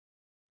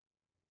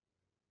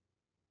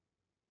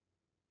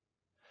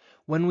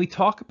When we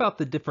talk about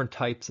the different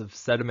types of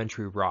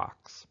sedimentary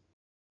rocks,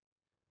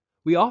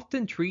 we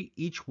often treat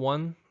each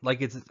one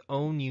like it's its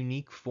own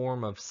unique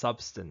form of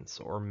substance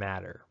or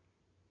matter.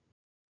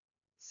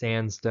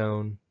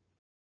 Sandstone,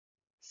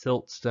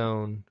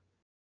 siltstone,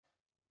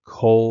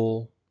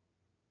 coal.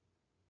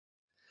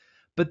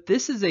 But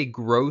this is a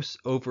gross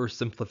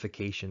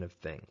oversimplification of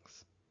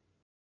things.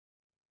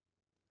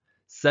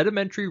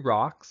 Sedimentary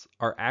rocks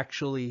are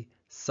actually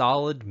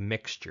solid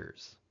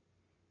mixtures.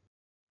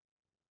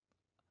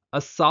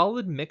 A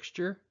solid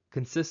mixture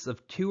consists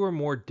of two or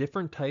more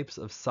different types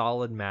of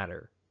solid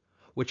matter,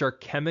 which are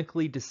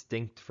chemically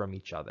distinct from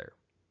each other.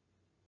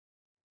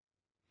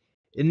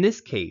 In this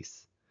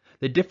case,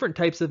 the different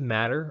types of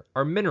matter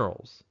are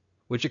minerals,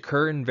 which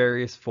occur in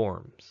various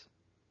forms.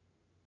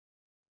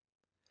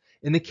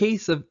 In the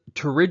case of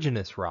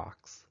terrigenous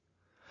rocks,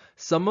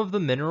 some of the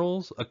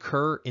minerals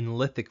occur in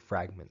lithic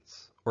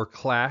fragments, or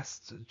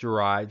clasts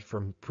derived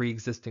from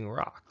pre-existing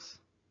rocks.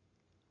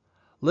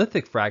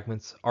 Lithic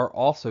fragments are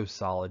also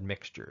solid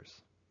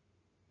mixtures.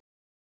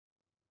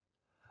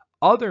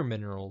 Other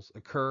minerals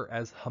occur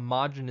as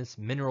homogeneous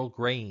mineral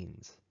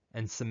grains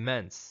and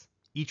cements,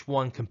 each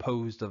one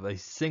composed of a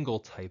single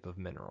type of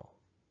mineral.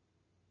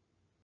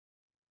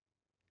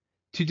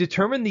 To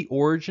determine the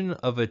origin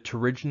of a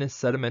terrigenous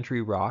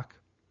sedimentary rock,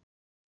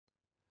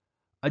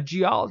 a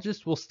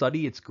geologist will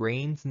study its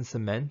grains and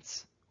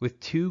cements with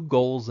two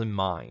goals in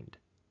mind.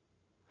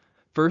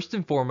 First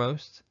and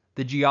foremost,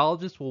 the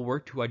geologist will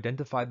work to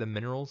identify the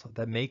minerals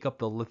that make up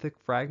the lithic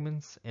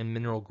fragments and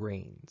mineral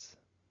grains.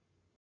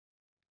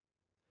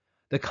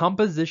 The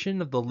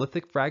composition of the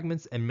lithic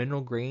fragments and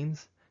mineral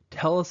grains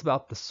tell us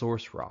about the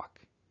source rock,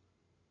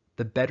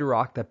 the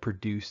bedrock that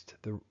produced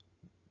the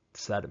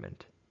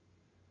sediment.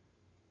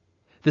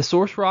 The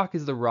source rock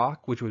is the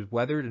rock which was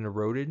weathered and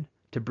eroded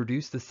to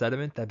produce the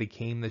sediment that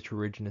became the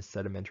terrigenous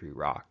sedimentary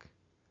rock.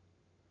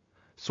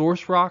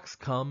 Source rocks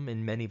come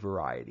in many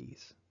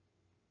varieties.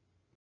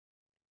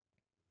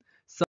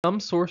 Some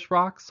source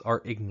rocks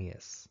are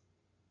igneous.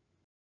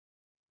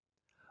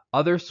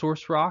 Other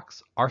source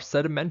rocks are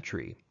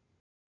sedimentary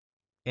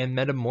and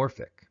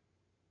metamorphic.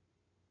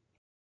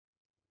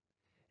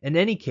 In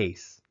any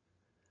case,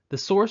 the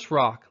source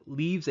rock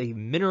leaves a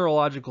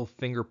mineralogical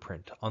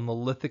fingerprint on the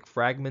lithic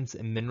fragments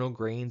and mineral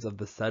grains of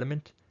the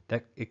sediment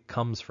that it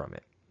comes from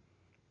it.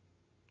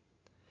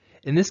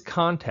 In this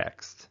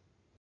context,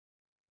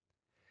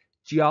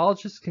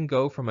 geologists can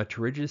go from a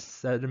terrigenous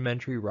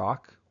sedimentary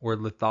rock or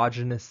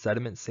lithogenous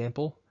sediment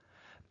sample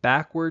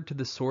backward to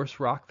the source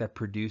rock that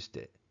produced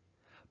it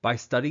by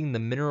studying the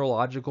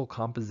mineralogical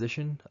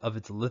composition of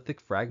its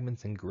lithic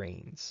fragments and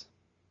grains.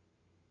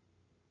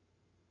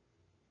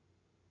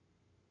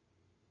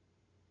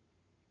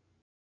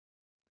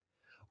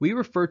 We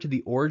refer to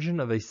the origin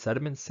of a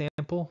sediment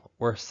sample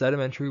or a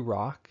sedimentary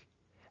rock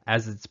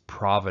as its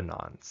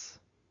provenance.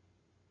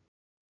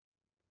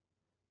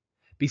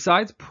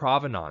 Besides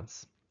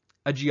provenance,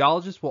 a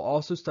geologist will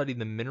also study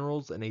the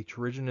minerals in a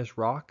terrigenous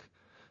rock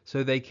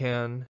so they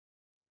can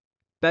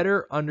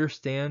better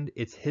understand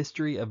its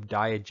history of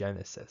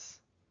diagenesis.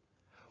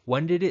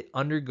 When did it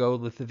undergo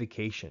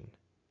lithification?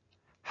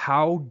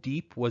 How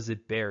deep was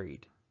it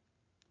buried?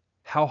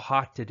 How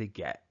hot did it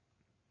get?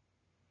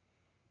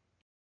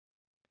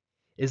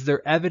 Is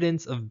there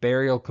evidence of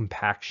burial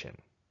compaction?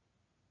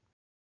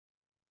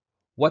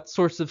 What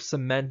sorts of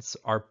cements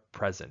are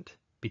present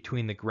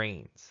between the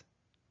grains?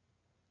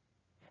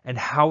 And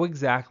how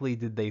exactly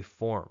did they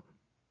form?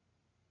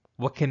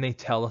 What can they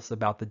tell us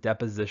about the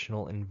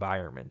depositional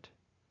environment?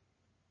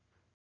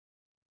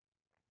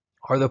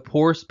 Are the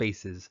pore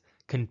spaces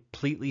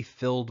completely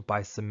filled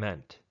by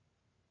cement?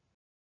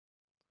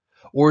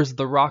 Or is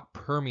the rock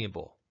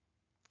permeable?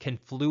 Can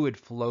fluid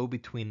flow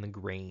between the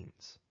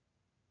grains?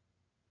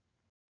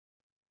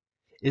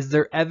 Is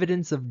there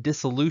evidence of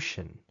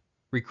dissolution,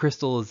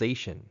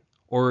 recrystallization,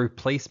 or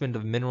replacement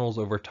of minerals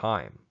over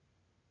time?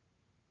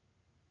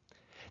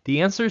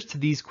 The answers to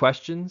these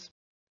questions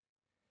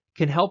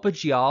can help a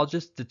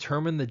geologist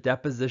determine the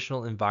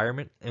depositional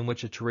environment in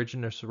which a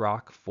terrigenous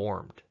rock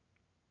formed.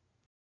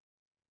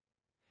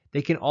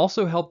 They can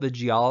also help the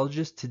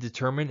geologist to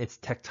determine its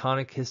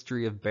tectonic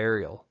history of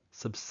burial,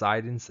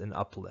 subsidence, and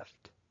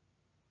uplift.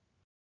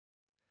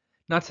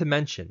 Not to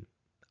mention,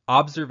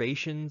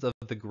 observations of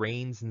the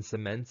grains and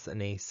cements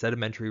in a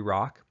sedimentary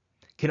rock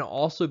can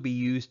also be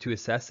used to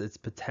assess its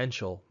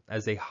potential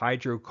as a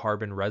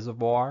hydrocarbon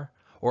reservoir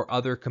or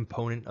other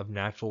component of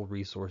natural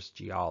resource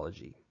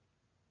geology.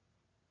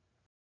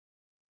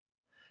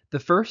 The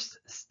first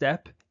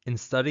step in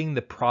studying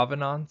the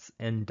provenance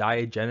and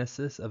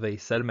diagenesis of a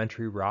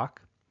sedimentary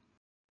rock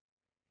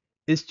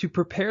is to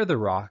prepare the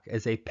rock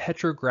as a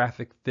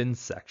petrographic thin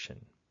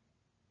section.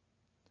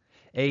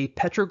 A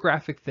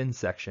petrographic thin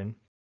section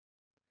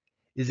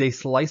is a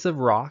slice of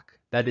rock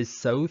that is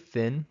so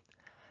thin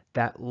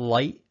that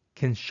light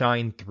can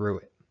shine through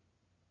it.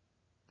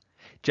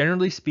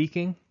 Generally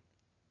speaking,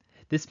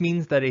 this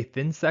means that a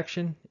thin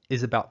section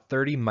is about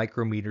 30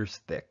 micrometers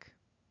thick.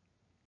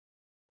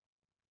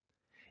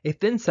 A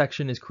thin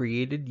section is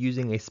created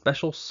using a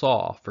special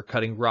saw for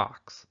cutting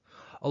rocks,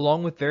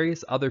 along with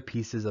various other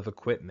pieces of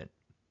equipment.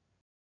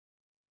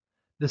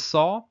 The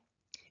saw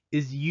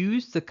is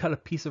used to cut a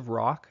piece of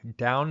rock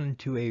down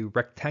into a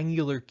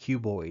rectangular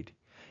cuboid,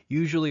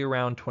 usually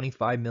around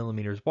 25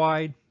 millimeters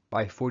wide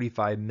by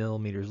 45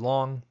 millimeters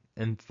long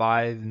and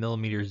 5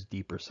 millimeters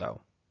deep or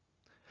so.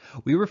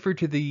 We refer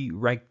to the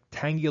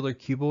rectangular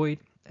cuboid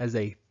as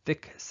a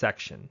thick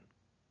section.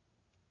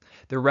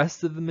 The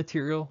rest of the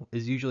material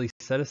is usually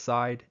set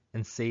aside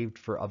and saved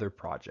for other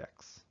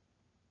projects.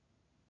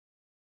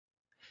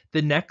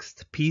 The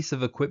next piece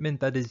of equipment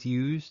that is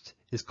used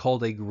is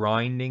called a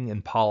grinding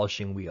and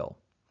polishing wheel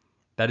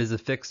that is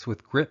affixed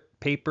with grit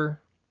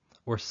paper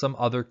or some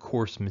other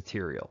coarse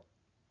material.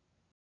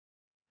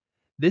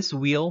 This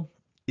wheel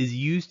is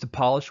used to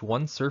polish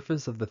one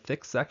surface of the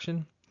thick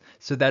section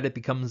so that it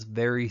becomes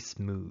very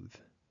smooth.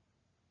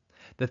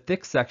 The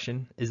thick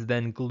section is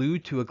then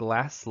glued to a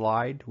glass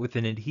slide with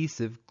an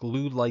adhesive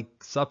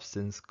glue-like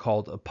substance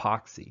called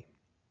epoxy.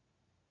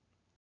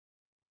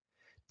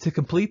 To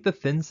complete the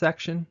thin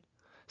section,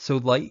 so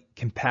light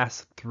can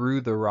pass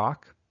through the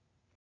rock,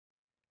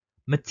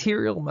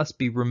 material must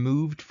be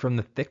removed from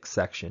the thick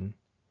section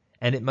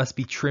and it must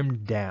be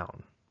trimmed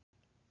down.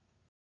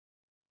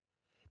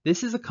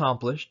 This is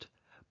accomplished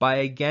by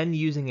again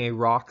using a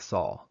rock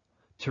saw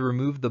to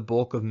remove the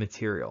bulk of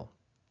material,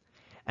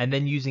 and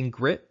then using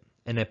grit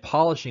and a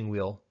polishing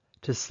wheel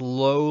to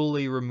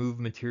slowly remove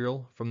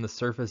material from the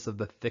surface of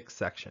the thick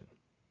section.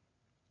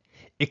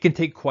 It can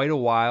take quite a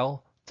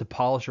while to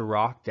polish a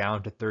rock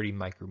down to 30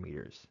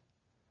 micrometers,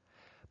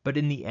 but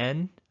in the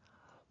end,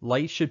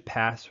 light should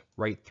pass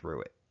right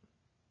through it.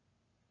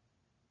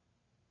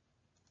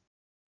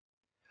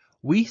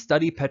 We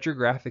study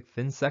petrographic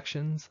thin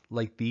sections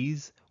like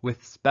these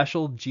with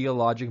special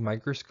geologic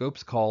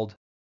microscopes called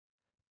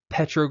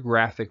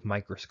petrographic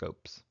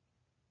microscopes.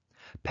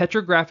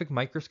 Petrographic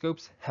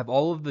microscopes have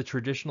all of the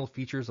traditional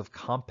features of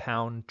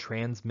compound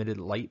transmitted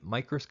light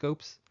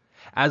microscopes,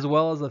 as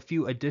well as a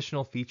few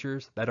additional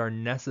features that are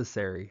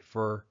necessary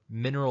for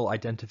mineral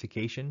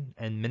identification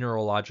and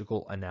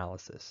mineralogical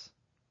analysis.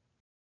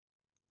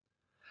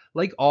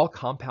 Like all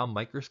compound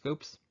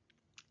microscopes,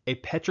 a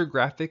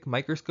petrographic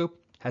microscope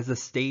has a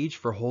stage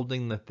for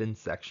holding the thin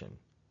section,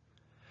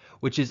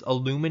 which is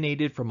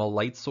illuminated from a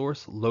light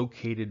source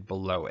located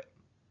below it.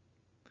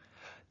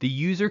 The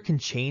user can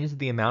change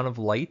the amount of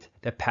light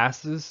that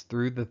passes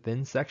through the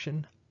thin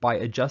section by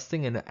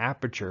adjusting an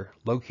aperture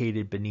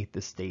located beneath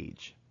the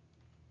stage.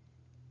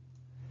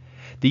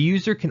 The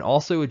user can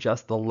also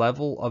adjust the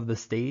level of the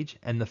stage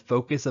and the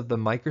focus of the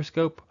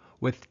microscope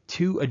with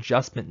two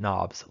adjustment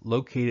knobs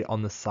located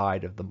on the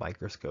side of the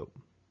microscope.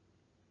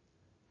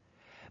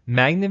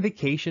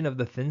 Magnification of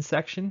the thin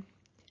section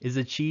is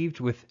achieved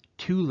with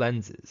two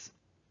lenses.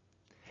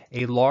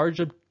 A large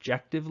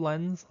objective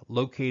lens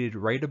located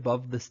right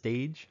above the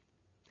stage,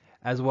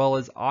 as well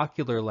as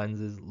ocular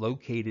lenses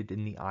located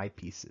in the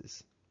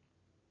eyepieces.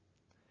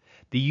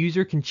 The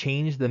user can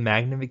change the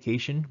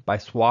magnification by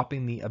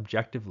swapping the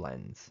objective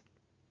lens,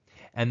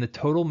 and the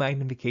total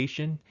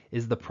magnification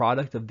is the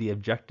product of the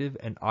objective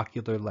and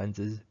ocular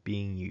lenses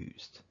being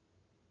used.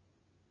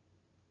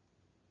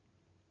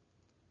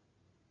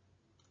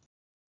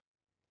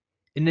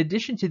 In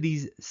addition to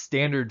these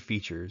standard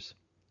features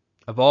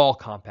of all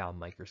compound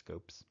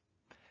microscopes,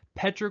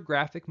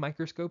 petrographic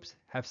microscopes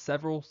have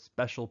several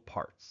special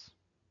parts.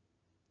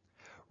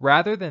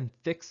 Rather than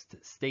fixed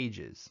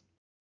stages,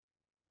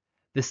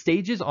 the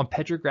stages on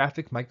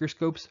petrographic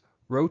microscopes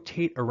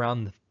rotate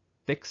around the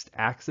fixed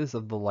axis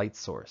of the light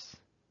source,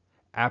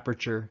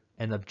 aperture,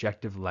 and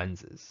objective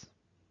lenses.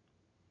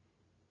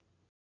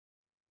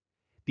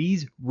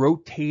 These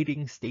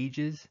rotating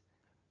stages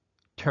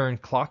turn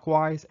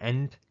clockwise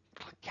and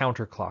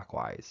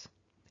counterclockwise,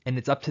 and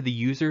it's up to the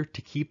user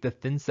to keep the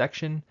thin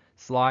section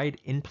slide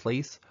in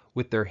place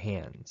with their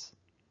hands.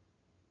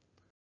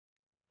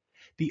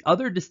 The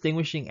other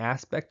distinguishing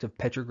aspect of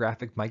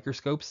petrographic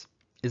microscopes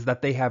is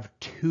that they have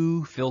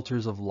two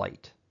filters of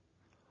light.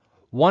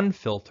 One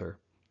filter,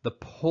 the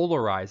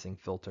polarizing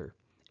filter,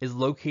 is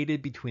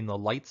located between the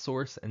light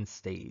source and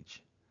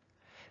stage.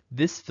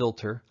 This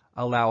filter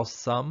allows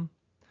some,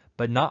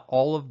 but not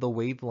all of the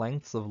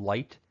wavelengths of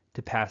light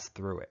to pass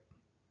through it.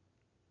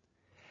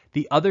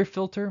 The other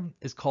filter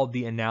is called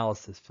the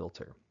analysis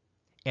filter,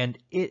 and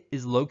it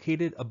is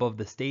located above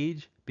the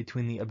stage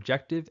between the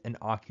objective and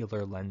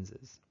ocular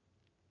lenses.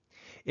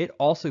 It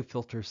also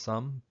filters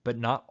some, but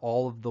not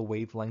all of the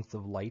wavelengths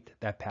of light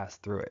that pass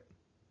through it.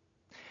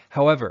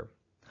 However,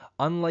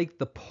 unlike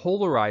the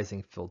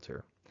polarizing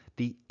filter,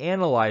 the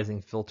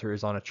analyzing filter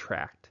is on a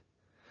track,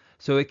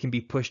 so it can be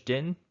pushed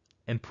in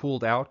and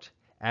pulled out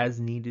as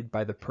needed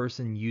by the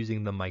person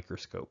using the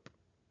microscope.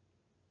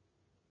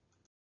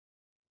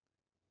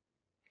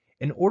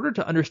 In order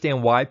to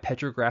understand why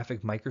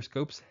petrographic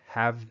microscopes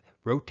have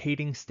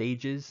rotating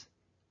stages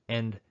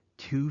and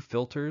two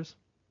filters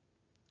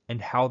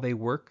and how they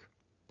work,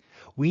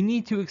 we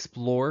need to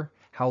explore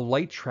how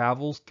light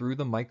travels through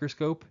the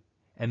microscope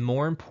and,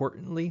 more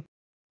importantly,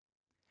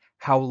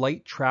 how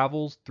light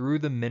travels through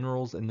the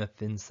minerals in the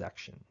thin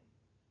section.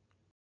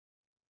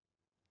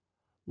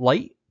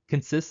 Light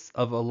consists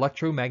of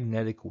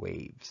electromagnetic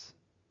waves.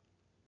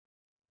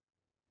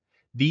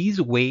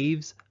 These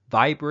waves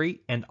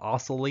vibrate and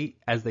oscillate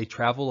as they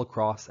travel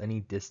across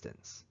any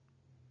distance.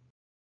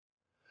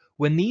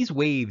 When these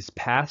waves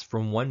pass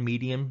from one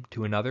medium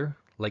to another,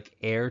 like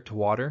air to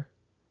water,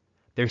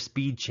 their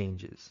speed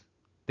changes.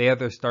 They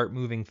either start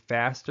moving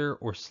faster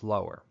or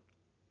slower.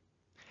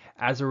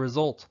 As a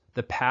result,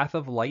 the path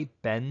of light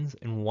bends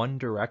in one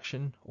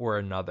direction or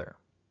another.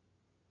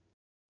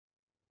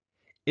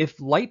 If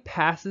light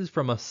passes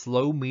from a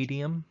slow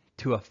medium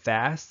to a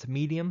fast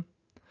medium,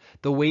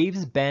 the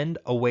waves bend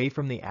away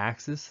from the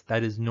axis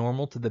that is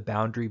normal to the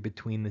boundary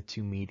between the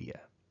two media.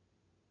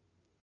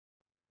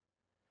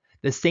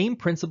 The same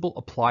principle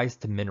applies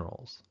to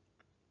minerals.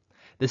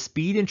 The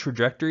speed and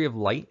trajectory of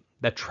light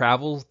that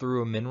travels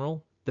through a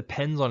mineral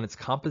depends on its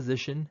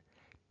composition,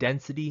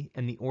 density,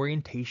 and the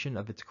orientation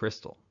of its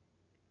crystal.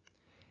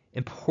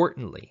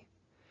 Importantly,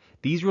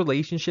 these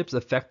relationships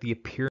affect the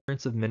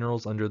appearance of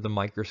minerals under the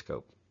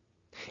microscope,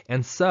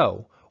 and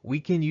so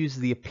we can use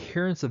the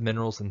appearance of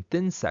minerals in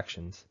thin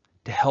sections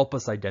to help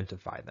us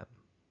identify them.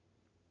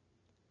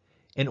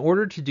 In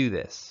order to do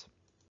this,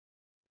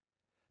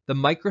 the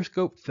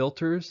microscope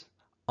filters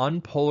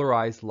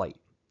unpolarized light,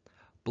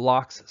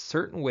 blocks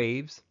certain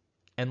waves,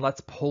 and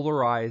lets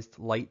polarized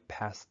light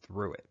pass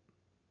through it.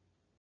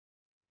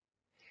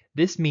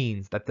 This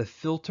means that the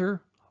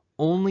filter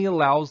only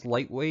allows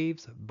light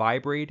waves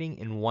vibrating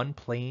in one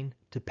plane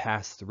to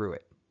pass through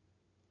it.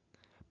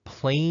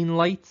 Plain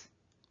light,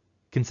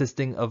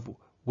 consisting of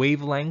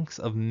wavelengths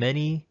of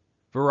many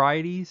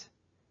varieties,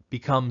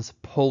 becomes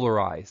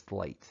polarized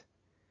light,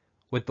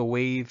 with the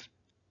wave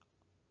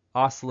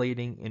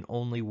oscillating in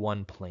only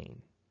one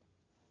plane.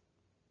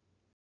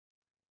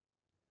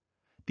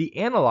 The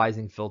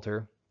analyzing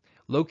filter,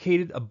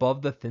 located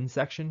above the thin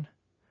section,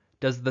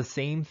 does the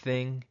same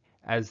thing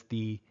as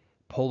the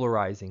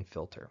polarizing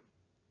filter.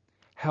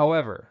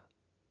 However,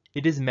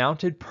 it is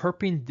mounted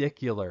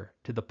perpendicular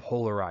to the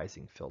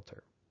polarizing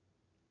filter.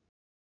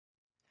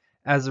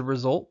 As a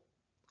result,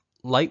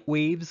 light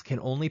waves can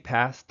only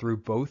pass through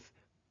both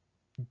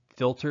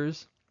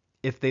filters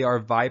if they are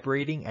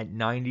vibrating at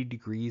 90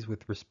 degrees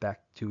with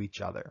respect to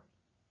each other.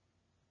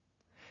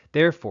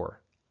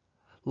 Therefore,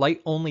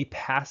 light only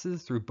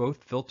passes through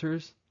both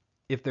filters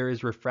if there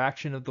is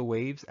refraction of the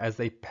waves as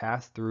they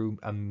pass through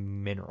a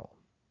mineral.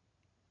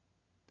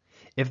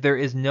 If there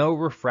is no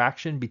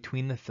refraction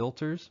between the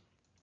filters,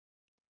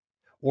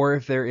 or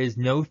if there is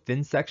no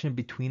thin section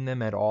between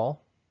them at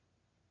all,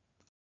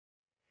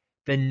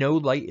 then no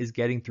light is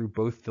getting through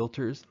both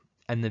filters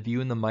and the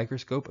view in the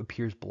microscope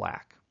appears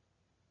black.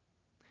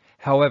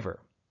 However,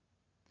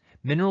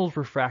 minerals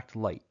refract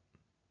light.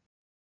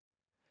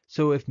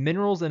 So if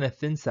minerals in a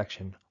thin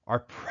section are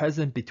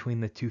present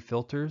between the two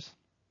filters,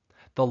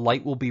 the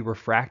light will be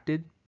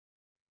refracted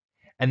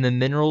and the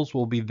minerals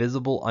will be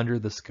visible under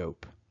the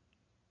scope.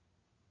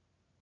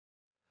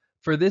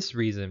 For this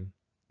reason,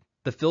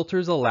 the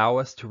filters allow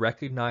us to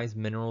recognize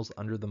minerals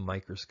under the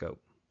microscope.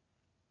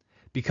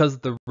 Because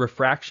the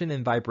refraction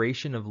and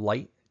vibration of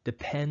light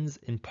depends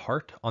in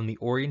part on the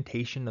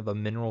orientation of a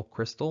mineral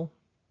crystal,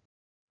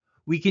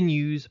 we can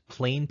use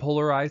plane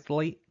polarized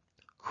light,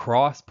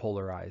 cross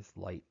polarized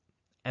light,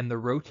 and the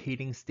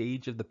rotating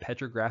stage of the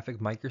petrographic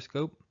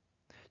microscope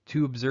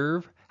to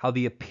observe how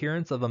the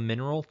appearance of a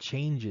mineral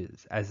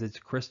changes as its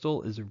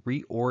crystal is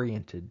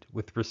reoriented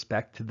with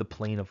respect to the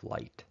plane of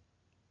light.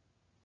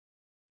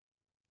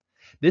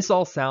 This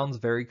all sounds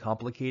very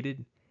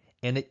complicated,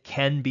 and it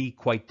can be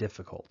quite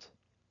difficult.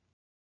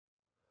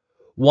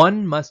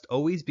 One must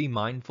always be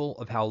mindful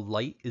of how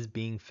light is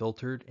being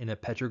filtered in a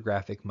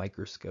petrographic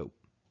microscope.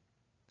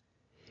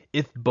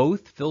 If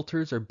both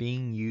filters are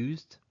being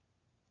used,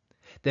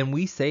 then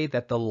we say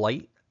that the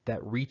light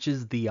that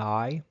reaches the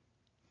eye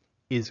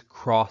is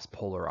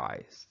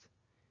cross-polarized,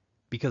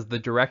 because the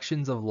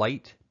directions of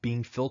light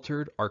being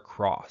filtered are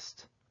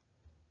crossed.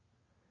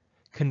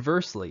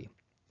 Conversely,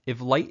 if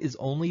light is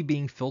only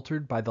being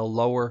filtered by the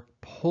lower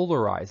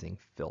polarizing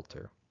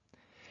filter,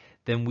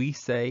 then we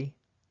say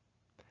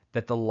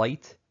that the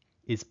light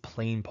is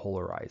plane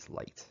polarized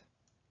light.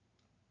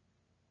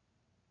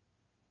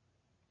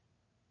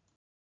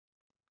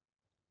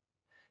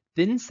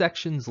 Thin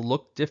sections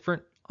look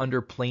different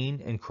under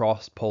plane and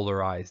cross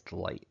polarized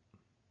light.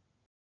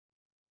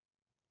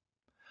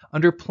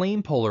 Under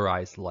plane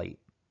polarized light,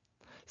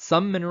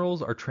 some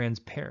minerals are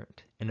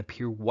transparent and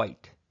appear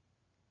white.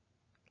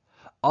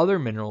 Other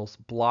minerals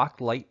block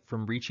light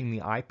from reaching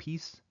the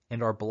eyepiece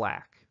and are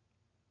black.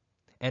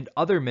 And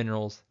other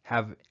minerals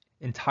have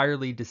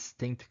entirely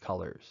distinct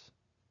colors.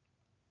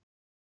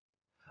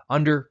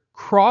 Under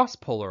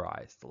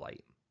cross-polarized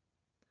light,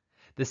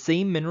 the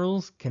same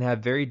minerals can have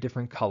very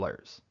different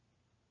colors.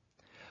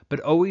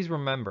 But always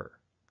remember,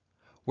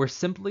 we're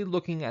simply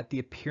looking at the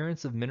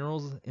appearance of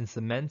minerals in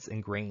cements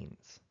and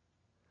grains.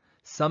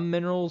 Some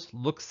minerals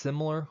look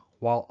similar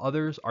while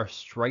others are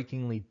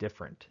strikingly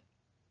different.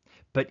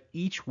 but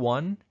each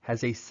one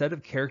has a set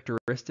of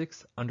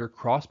characteristics under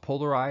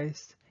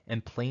cross-polarized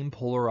and plane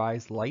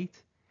polarized light,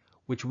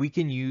 which we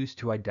can use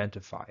to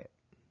identify it.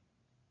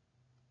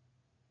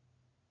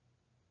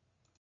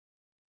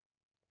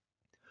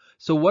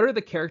 So what are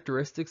the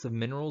characteristics of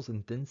minerals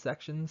in thin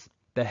sections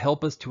that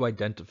help us to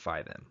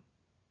identify them?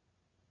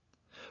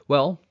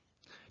 Well,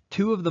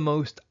 two of the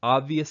most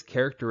obvious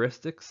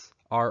characteristics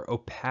are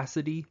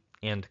opacity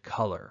and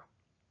color.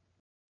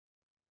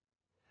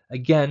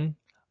 Again,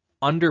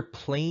 under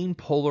plane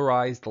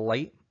polarized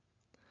light,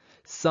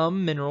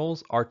 some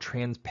minerals are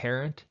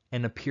transparent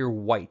and appear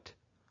white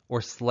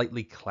or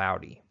slightly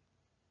cloudy.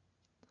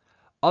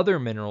 Other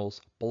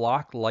minerals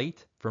block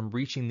light from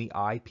reaching the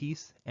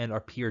eyepiece and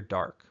appear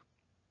dark.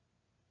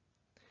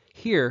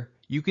 Here,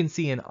 you can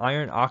see an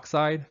iron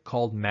oxide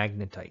called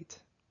magnetite.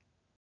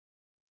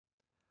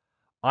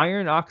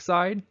 Iron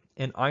oxide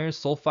and iron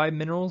sulfide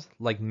minerals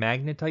like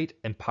magnetite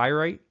and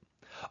pyrite,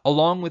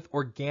 along with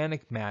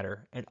organic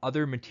matter and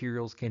other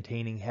materials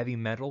containing heavy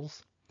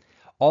metals,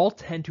 all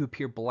tend to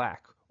appear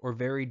black or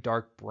very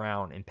dark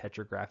brown in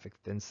petrographic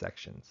thin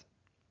sections.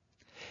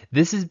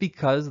 This is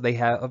because they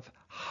have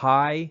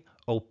high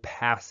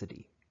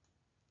opacity.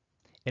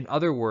 In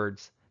other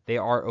words, they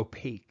are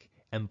opaque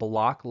and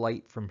block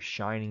light from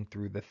shining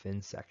through the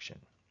thin section.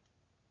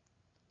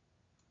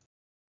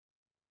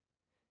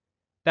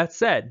 That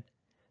said,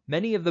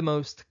 many of the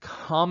most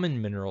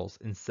common minerals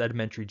in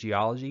sedimentary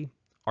geology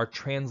are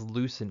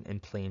translucent in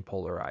plane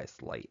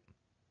polarized light,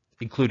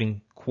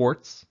 including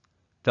quartz,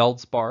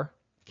 feldspar,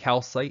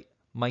 calcite,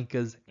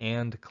 micas,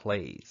 and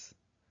clays.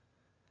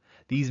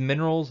 These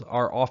minerals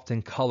are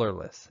often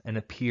colorless and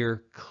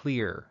appear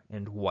clear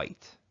and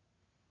white.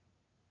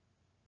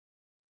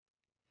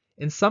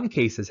 In some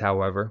cases,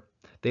 however,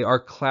 they are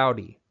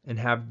cloudy and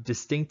have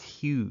distinct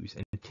hues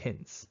and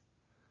tints.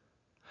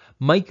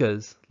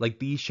 Micas, like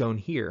these shown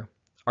here,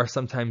 are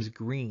sometimes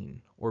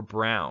green or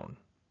brown.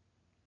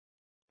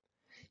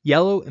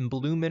 Yellow and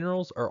blue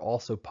minerals are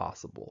also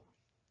possible.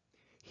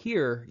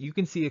 Here, you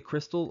can see a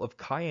crystal of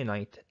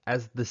kyanite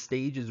as the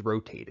stage is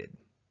rotated.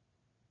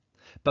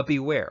 But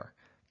beware,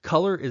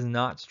 color is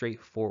not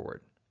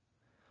straightforward.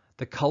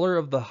 The color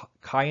of the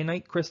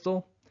kyanite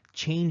crystal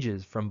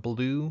changes from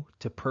blue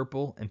to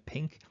purple and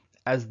pink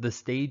as the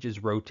stage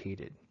is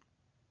rotated.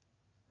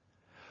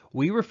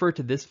 We refer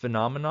to this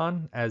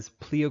phenomenon as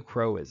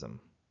pleochroism.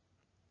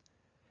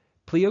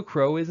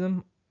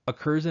 Pleochroism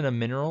occurs in a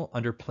mineral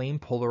under plane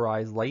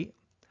polarized light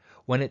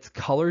when its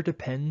color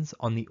depends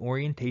on the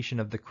orientation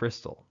of the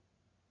crystal.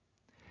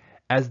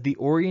 As the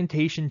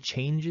orientation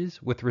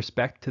changes with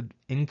respect to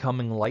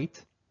incoming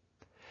light,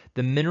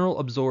 the mineral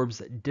absorbs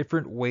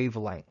different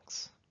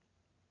wavelengths.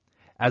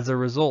 As a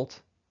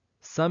result,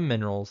 some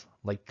minerals,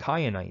 like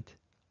kyanite,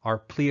 are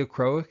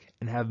pleochroic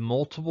and have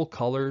multiple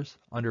colors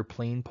under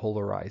plane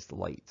polarized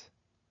light.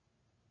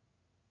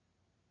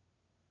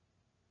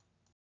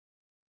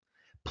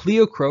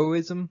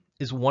 Pleochroism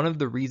is one of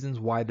the reasons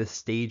why the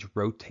stage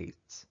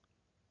rotates.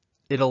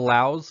 It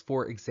allows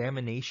for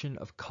examination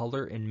of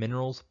color in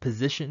minerals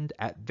positioned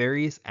at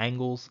various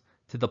angles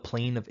to the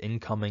plane of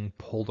incoming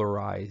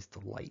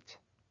polarized light.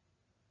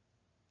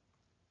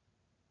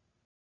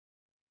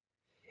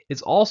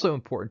 It's also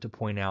important to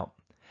point out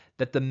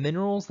that the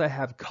minerals that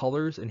have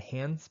colors in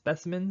hand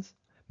specimens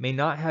may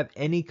not have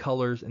any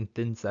colors in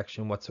thin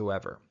section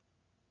whatsoever.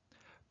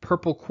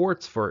 Purple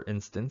quartz, for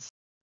instance,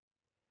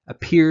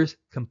 appears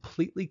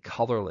completely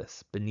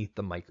colorless beneath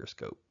the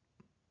microscope.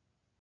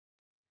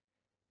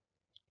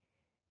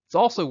 It's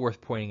also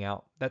worth pointing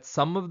out that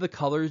some of the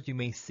colors you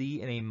may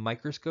see in a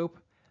microscope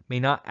may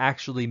not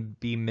actually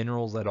be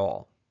minerals at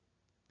all.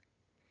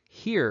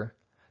 Here,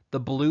 the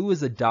blue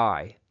is a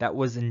dye that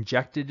was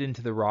injected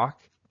into the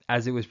rock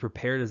as it was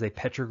prepared as a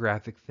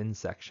petrographic thin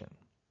section.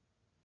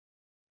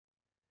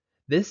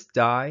 This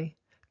dye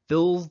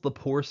fills the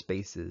pore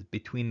spaces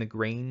between the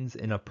grains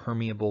in a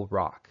permeable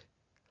rock,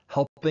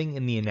 helping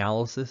in the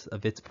analysis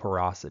of its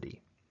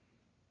porosity.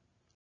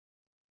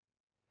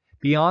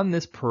 Beyond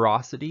this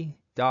porosity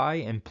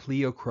dye and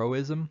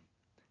pleochroism,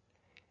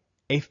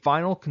 a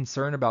final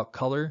concern about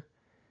color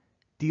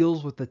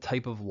deals with the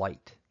type of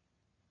light.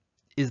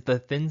 Is the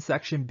thin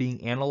section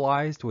being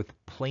analyzed with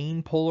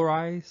plane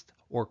polarized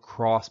or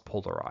cross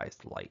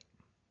polarized light?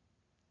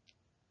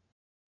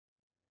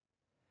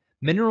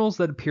 Minerals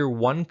that appear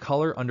one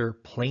color under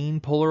plane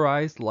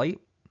polarized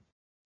light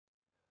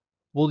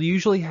will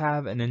usually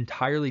have an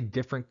entirely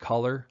different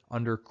color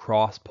under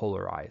cross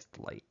polarized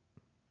light.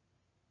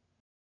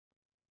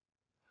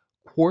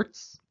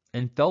 Quartz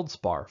and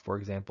feldspar, for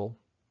example,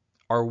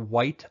 are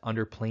white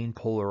under plane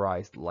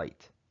polarized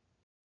light,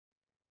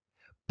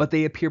 but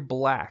they appear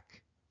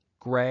black,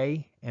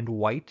 gray, and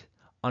white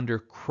under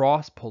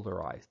cross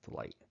polarized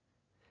light,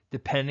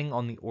 depending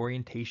on the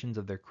orientations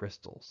of their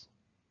crystals.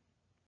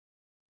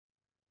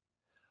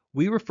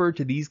 We refer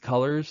to these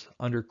colors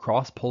under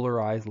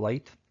cross-polarized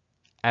light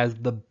as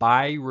the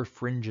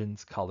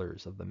birefringence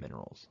colors of the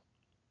minerals.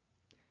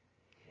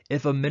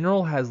 If a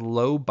mineral has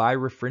low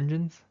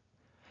birefringence,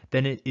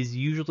 then it is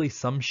usually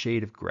some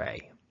shade of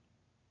gray.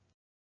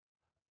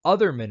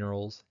 Other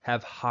minerals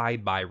have high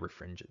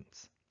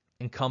birefringence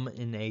and come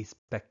in a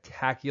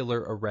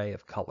spectacular array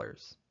of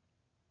colors.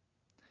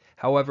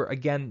 However,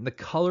 again, the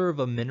color of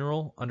a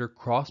mineral under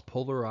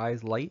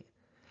cross-polarized light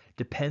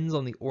depends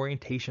on the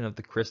orientation of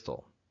the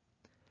crystal.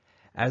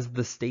 As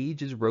the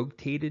stage is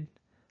rotated,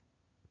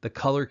 the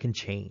color can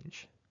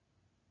change.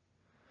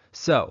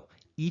 So,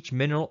 each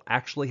mineral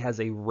actually has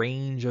a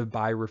range of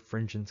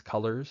birefringence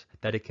colors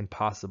that it can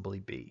possibly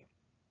be.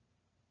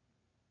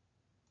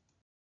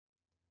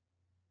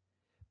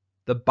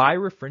 The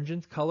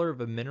birefringence color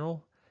of a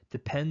mineral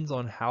depends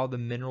on how the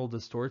mineral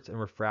distorts and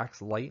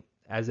refracts light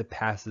as it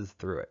passes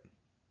through it.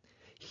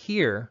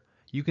 Here,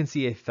 you can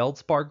see a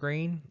feldspar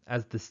grain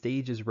as the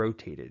stage is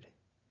rotated.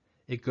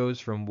 It goes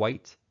from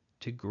white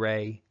to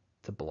gray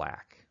to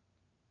black.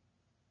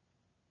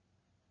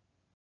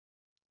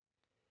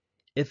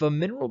 If a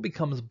mineral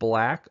becomes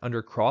black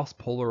under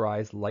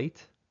cross-polarized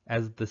light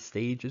as the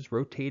stage is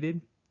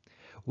rotated,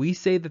 we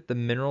say that the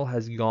mineral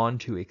has gone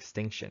to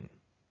extinction.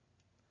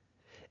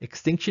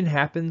 Extinction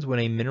happens when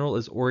a mineral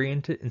is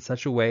oriented in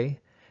such a way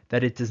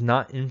that it does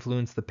not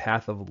influence the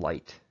path of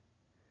light.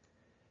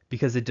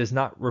 Because it does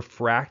not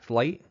refract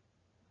light,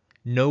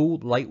 no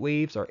light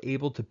waves are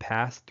able to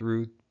pass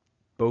through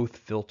both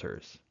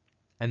filters,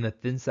 and the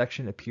thin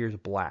section appears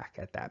black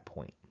at that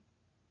point.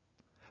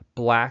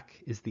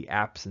 Black is the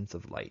absence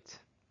of light.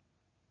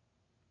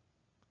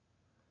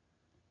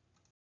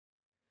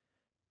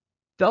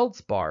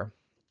 Feldspar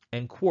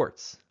and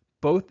quartz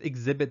both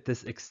exhibit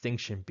this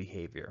extinction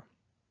behavior.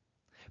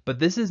 But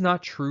this is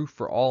not true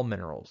for all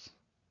minerals.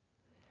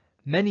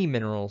 Many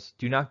minerals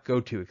do not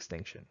go to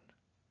extinction.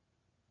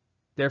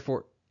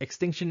 Therefore,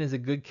 extinction is a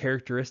good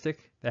characteristic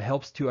that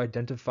helps to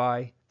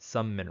identify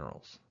some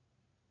minerals.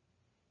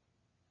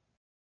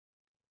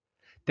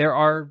 There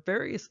are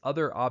various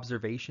other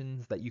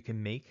observations that you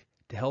can make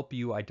to help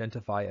you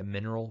identify a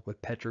mineral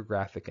with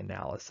petrographic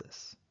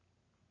analysis.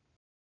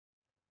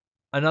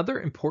 Another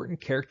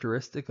important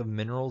characteristic of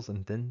minerals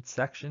in thin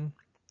section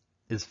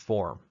is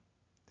form.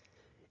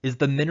 Is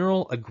the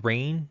mineral a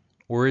grain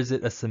or is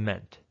it a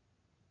cement?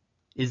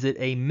 Is it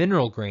a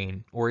mineral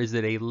grain or is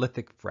it a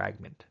lithic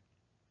fragment?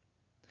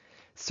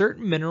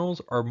 Certain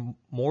minerals are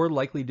more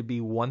likely to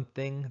be one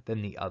thing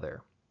than the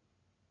other.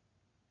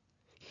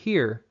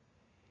 Here,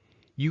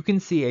 you can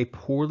see a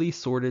poorly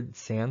sorted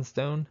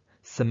sandstone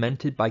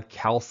cemented by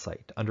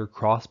calcite under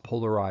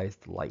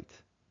cross-polarized light.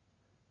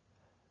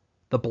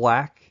 The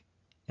black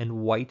and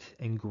white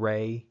and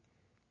gray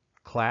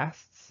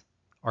clasts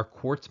are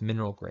quartz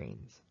mineral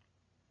grains.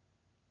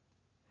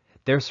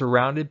 They're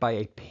surrounded by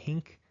a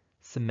pink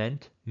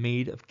cement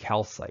made of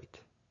calcite.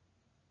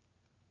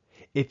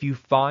 If you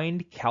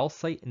find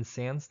calcite in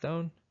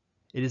sandstone,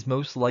 it is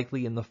most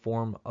likely in the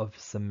form of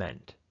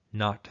cement,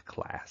 not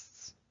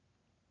clasts.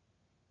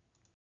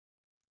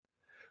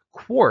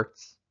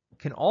 Quartz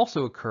can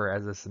also occur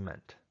as a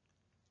cement.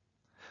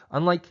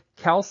 Unlike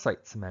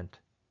calcite cement,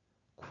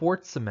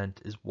 quartz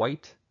cement is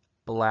white,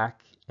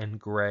 black, and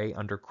gray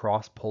under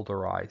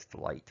cross-polarized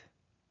light.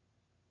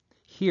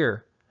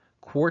 Here,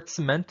 quartz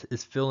cement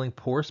is filling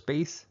pore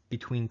space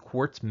between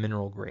quartz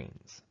mineral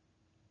grains.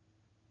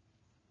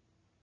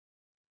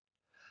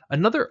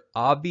 Another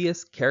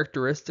obvious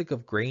characteristic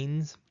of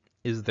grains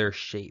is their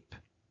shape.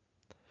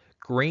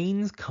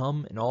 Grains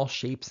come in all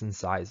shapes and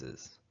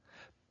sizes,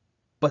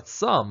 but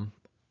some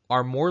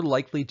are more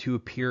likely to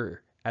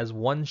appear as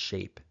one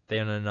shape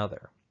than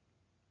another.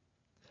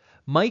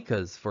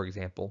 Micas, for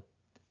example,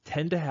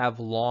 tend to have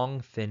long,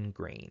 thin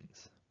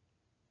grains.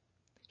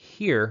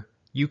 Here,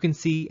 you can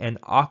see an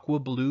aqua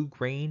blue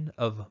grain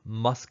of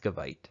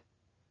muscovite.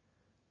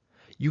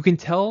 You can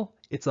tell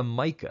it's a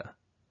mica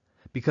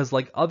because,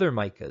 like other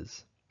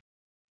micas,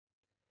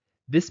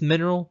 this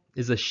mineral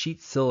is a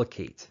sheet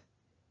silicate,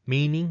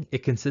 meaning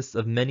it consists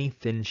of many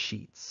thin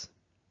sheets.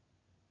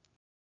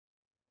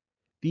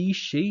 These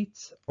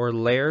sheets or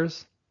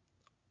layers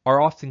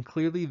are often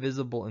clearly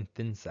visible in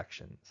thin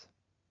sections.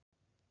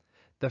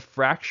 The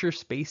fracture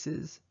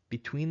spaces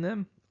between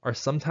them are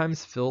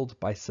sometimes filled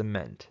by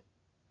cement.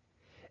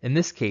 In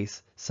this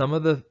case, some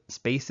of the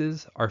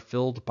spaces are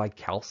filled by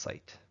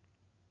calcite.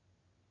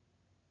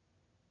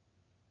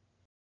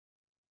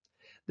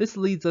 This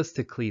leads us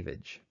to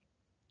cleavage.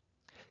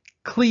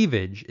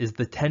 Cleavage is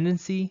the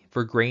tendency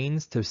for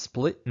grains to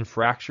split and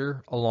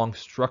fracture along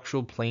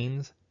structural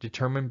planes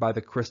determined by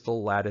the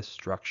crystal lattice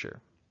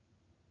structure.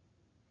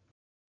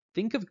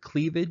 Think of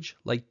cleavage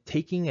like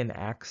taking an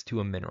axe to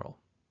a mineral.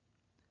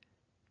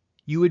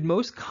 You would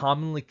most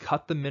commonly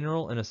cut the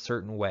mineral in a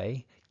certain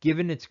way,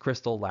 given its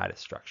crystal lattice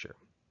structure.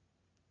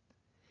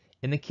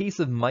 In the case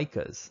of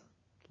micas,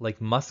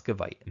 like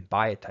muscovite and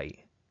biotite,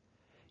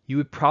 you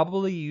would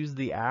probably use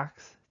the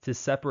axe to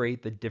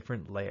separate the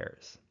different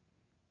layers.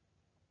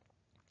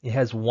 It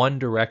has one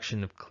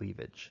direction of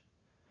cleavage.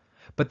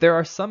 But there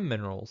are some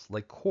minerals,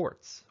 like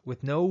quartz,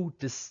 with no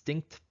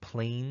distinct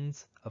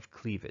planes of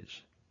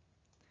cleavage.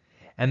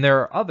 And there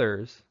are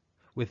others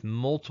with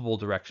multiple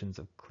directions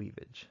of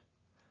cleavage.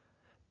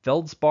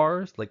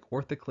 Feldspars, like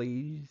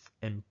orthoclase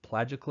and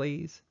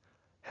plagioclase,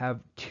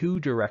 have 2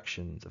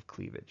 directions of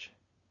cleavage.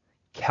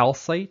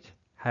 Calcite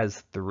has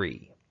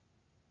 3.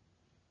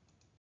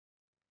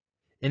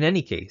 In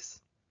any case,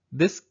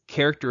 this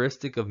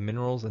characteristic of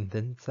minerals in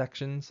thin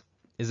sections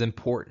is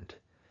important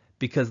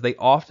because they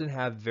often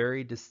have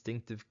very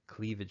distinctive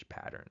cleavage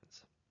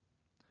patterns.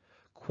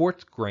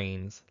 Quartz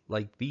grains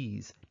like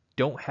these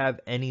don't have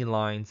any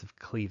lines of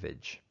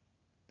cleavage.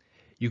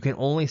 You can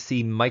only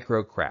see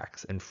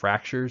microcracks and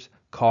fractures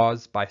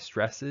caused by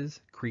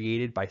stresses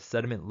created by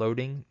sediment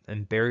loading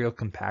and burial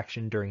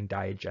compaction during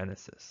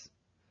diagenesis.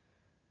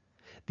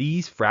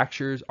 These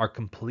fractures are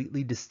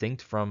completely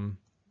distinct from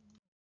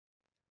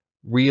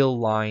real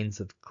lines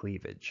of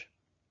cleavage.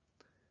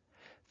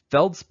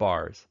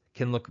 Feldspars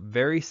can look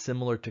very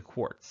similar to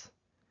quartz,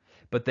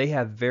 but they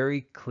have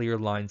very clear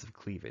lines of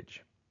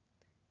cleavage.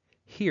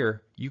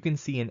 Here, you can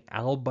see an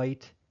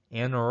albite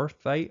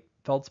anorthite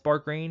feldspar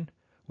grain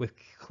with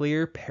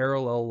clear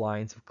parallel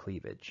lines of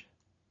cleavage.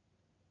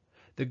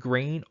 The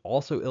grain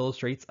also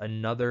illustrates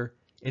another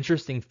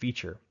interesting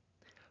feature,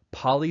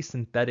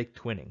 polysynthetic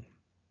twinning,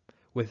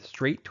 with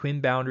straight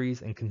twin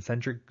boundaries and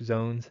concentric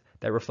zones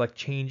that reflect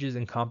changes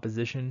in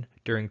composition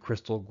during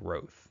crystal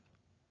growth.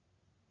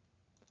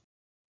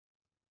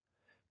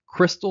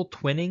 Crystal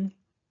twinning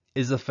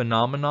is a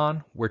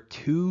phenomenon where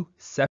 2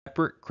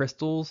 separate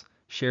crystals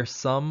share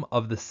some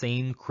of the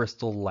same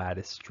crystal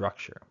lattice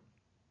structure.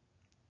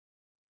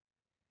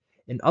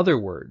 In other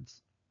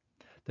words,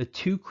 the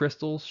 2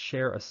 crystals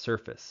share a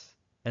surface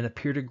and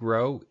appear to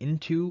grow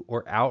into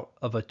or out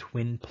of a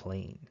twin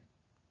plane.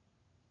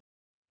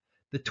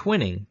 The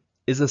twinning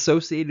is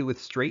associated with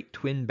straight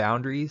twin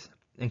boundaries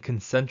and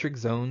concentric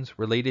zones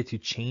related to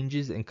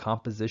changes in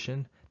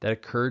composition that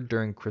occurred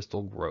during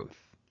crystal growth.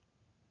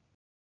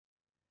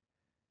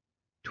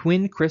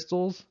 Twin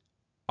crystals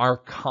are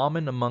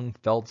common among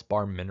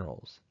feldspar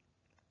minerals,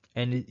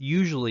 and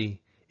usually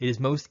it is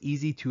most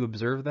easy to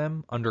observe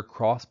them under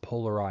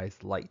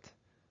cross-polarized light.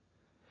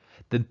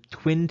 The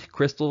twinned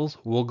crystals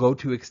will go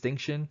to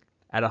extinction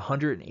at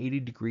 180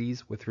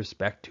 degrees with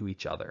respect to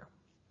each other.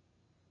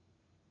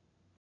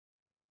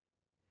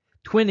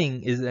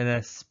 Twinning is an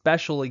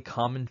especially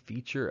common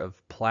feature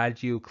of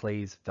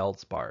plagioclase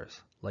feldspars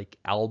like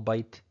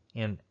albite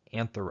and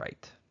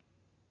anthrite.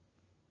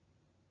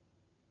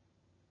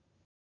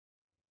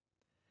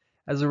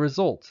 As a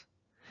result,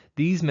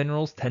 these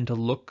minerals tend to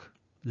look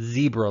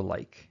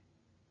zebra-like.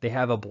 They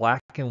have a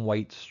black and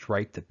white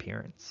striped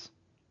appearance.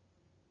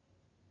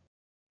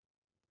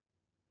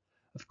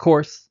 Of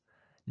course,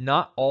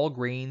 not all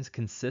grains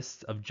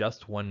consist of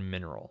just one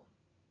mineral.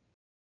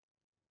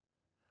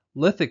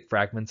 Lithic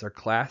fragments are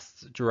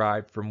clasts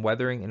derived from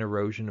weathering and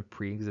erosion of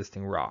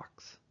pre-existing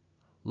rocks.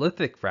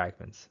 Lithic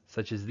fragments,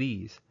 such as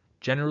these,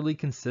 generally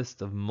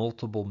consist of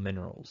multiple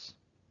minerals.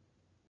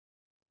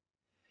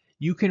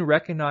 You can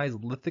recognize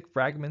lithic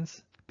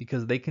fragments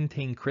because they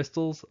contain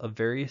crystals of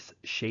various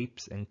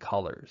shapes and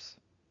colors.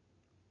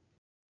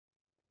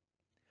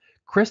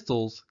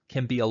 Crystals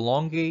can be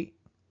elongate,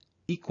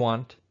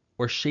 equant,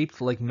 or shaped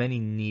like many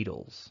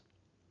needles.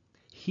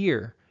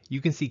 Here,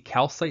 you can see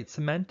calcite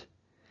cement.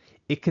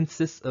 It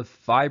consists of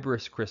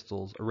fibrous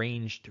crystals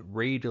arranged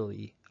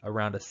radially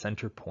around a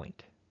center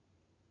point.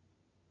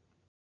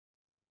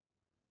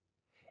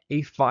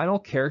 A final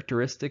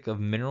characteristic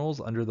of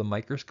minerals under the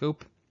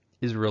microscope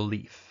is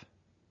relief.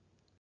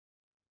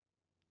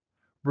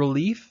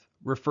 Relief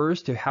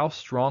refers to how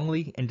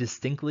strongly and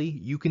distinctly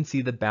you can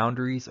see the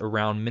boundaries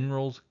around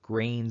minerals,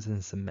 grains,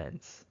 and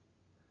cements.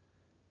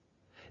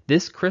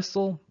 This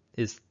crystal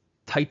is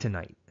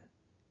titanite,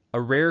 a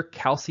rare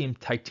calcium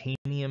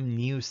titanium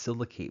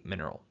neosilicate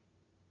mineral.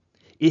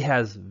 It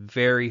has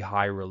very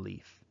high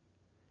relief.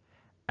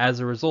 As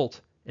a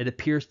result, it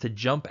appears to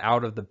jump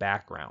out of the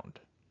background.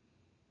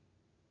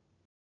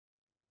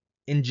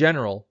 In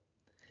general,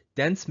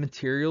 dense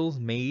materials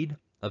made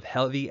of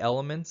heavy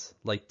elements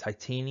like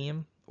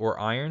titanium or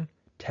iron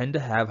tend to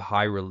have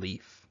high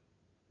relief.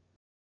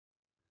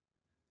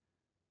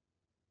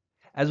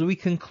 As we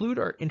conclude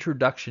our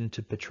introduction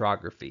to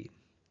petrography,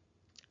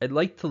 I'd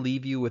like to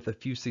leave you with a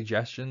few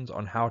suggestions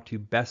on how to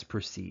best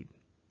proceed.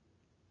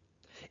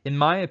 In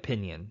my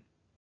opinion,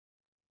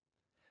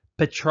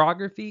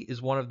 petrography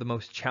is one of the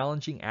most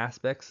challenging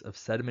aspects of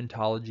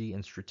sedimentology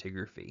and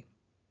stratigraphy.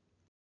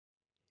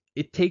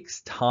 It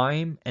takes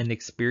time and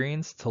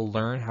experience to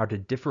learn how to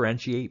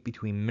differentiate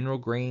between mineral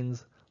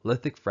grains,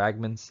 lithic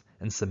fragments,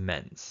 and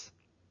cements.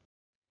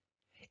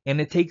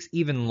 And it takes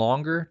even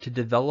longer to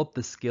develop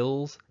the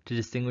skills to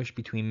distinguish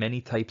between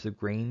many types of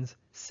grains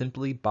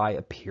simply by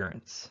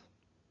appearance.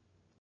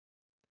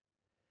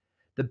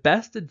 The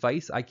best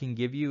advice I can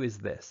give you is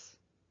this: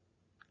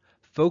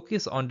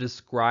 focus on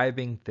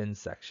describing thin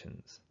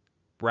sections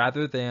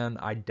rather than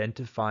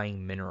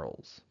identifying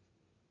minerals.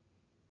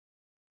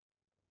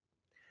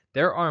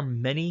 There are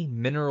many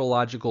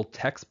mineralogical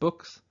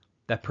textbooks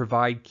that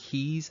provide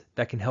keys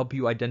that can help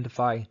you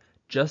identify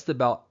just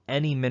about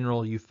any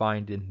mineral you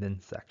find in thin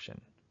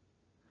section.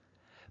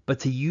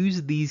 But to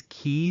use these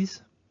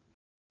keys,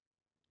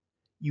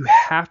 you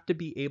have to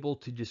be able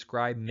to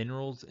describe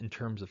minerals in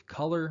terms of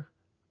color,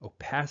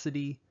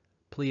 opacity,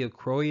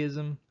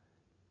 pleochroism,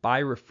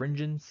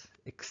 birefringence,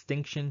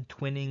 extinction,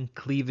 twinning,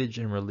 cleavage,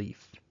 and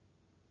relief.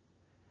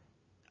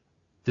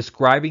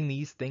 Describing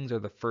these things are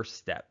the first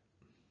step.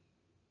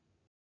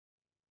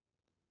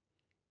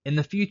 In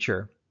the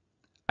future,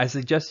 I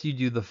suggest you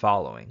do the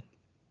following.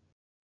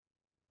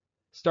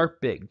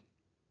 Start big.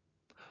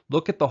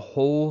 Look at the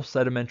whole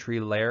sedimentary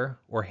layer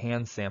or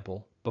hand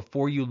sample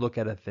before you look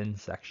at a thin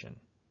section.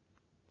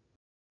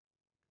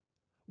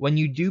 When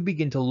you do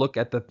begin to look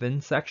at the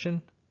thin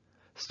section,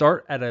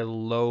 start at a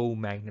low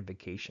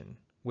magnification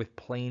with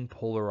plain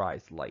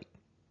polarized light.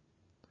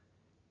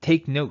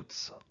 Take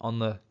notes on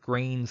the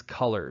grain's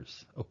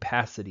colors,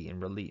 opacity,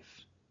 and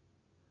relief.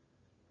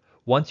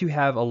 Once you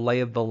have a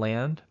lay of the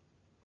land,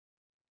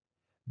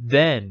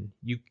 then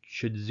you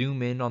should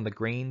zoom in on the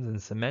grains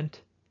and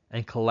cement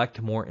and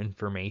collect more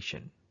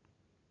information.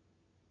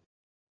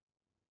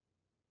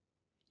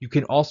 You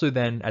can also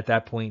then, at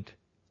that point,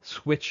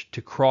 switch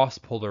to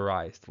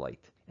cross-polarized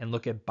light and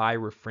look at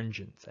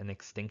birefringence and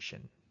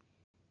extinction.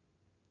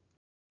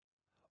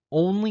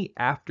 Only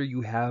after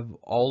you have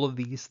all of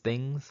these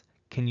things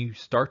can you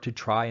start to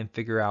try and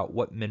figure out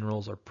what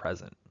minerals are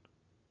present.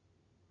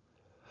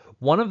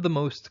 One of the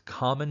most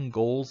common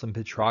goals in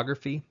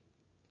petrography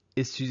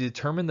is to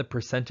determine the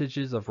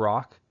percentages of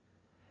rock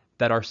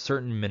that are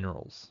certain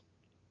minerals.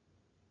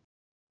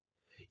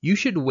 You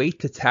should wait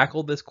to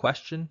tackle this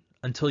question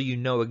until you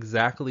know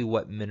exactly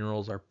what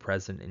minerals are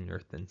present in your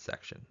thin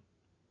section.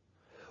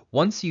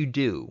 Once you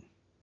do,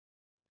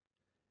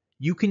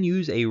 you can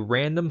use a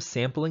random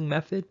sampling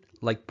method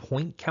like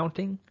point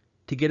counting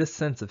to get a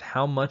sense of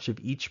how much of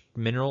each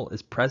mineral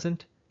is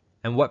present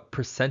and what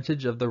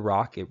percentage of the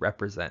rock it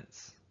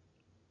represents.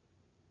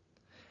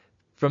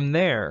 From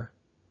there,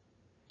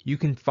 you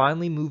can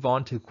finally move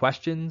on to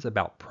questions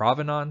about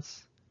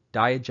provenance,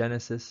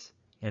 diagenesis,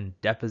 and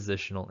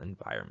depositional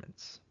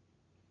environments.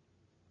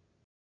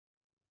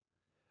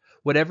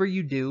 Whatever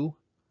you do,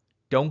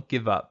 don't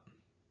give up.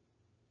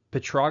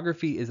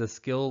 Petrography is a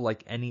skill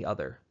like any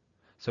other,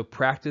 so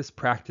practice,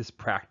 practice,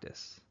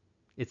 practice.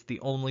 It's the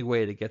only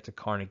way to get to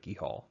Carnegie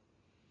Hall.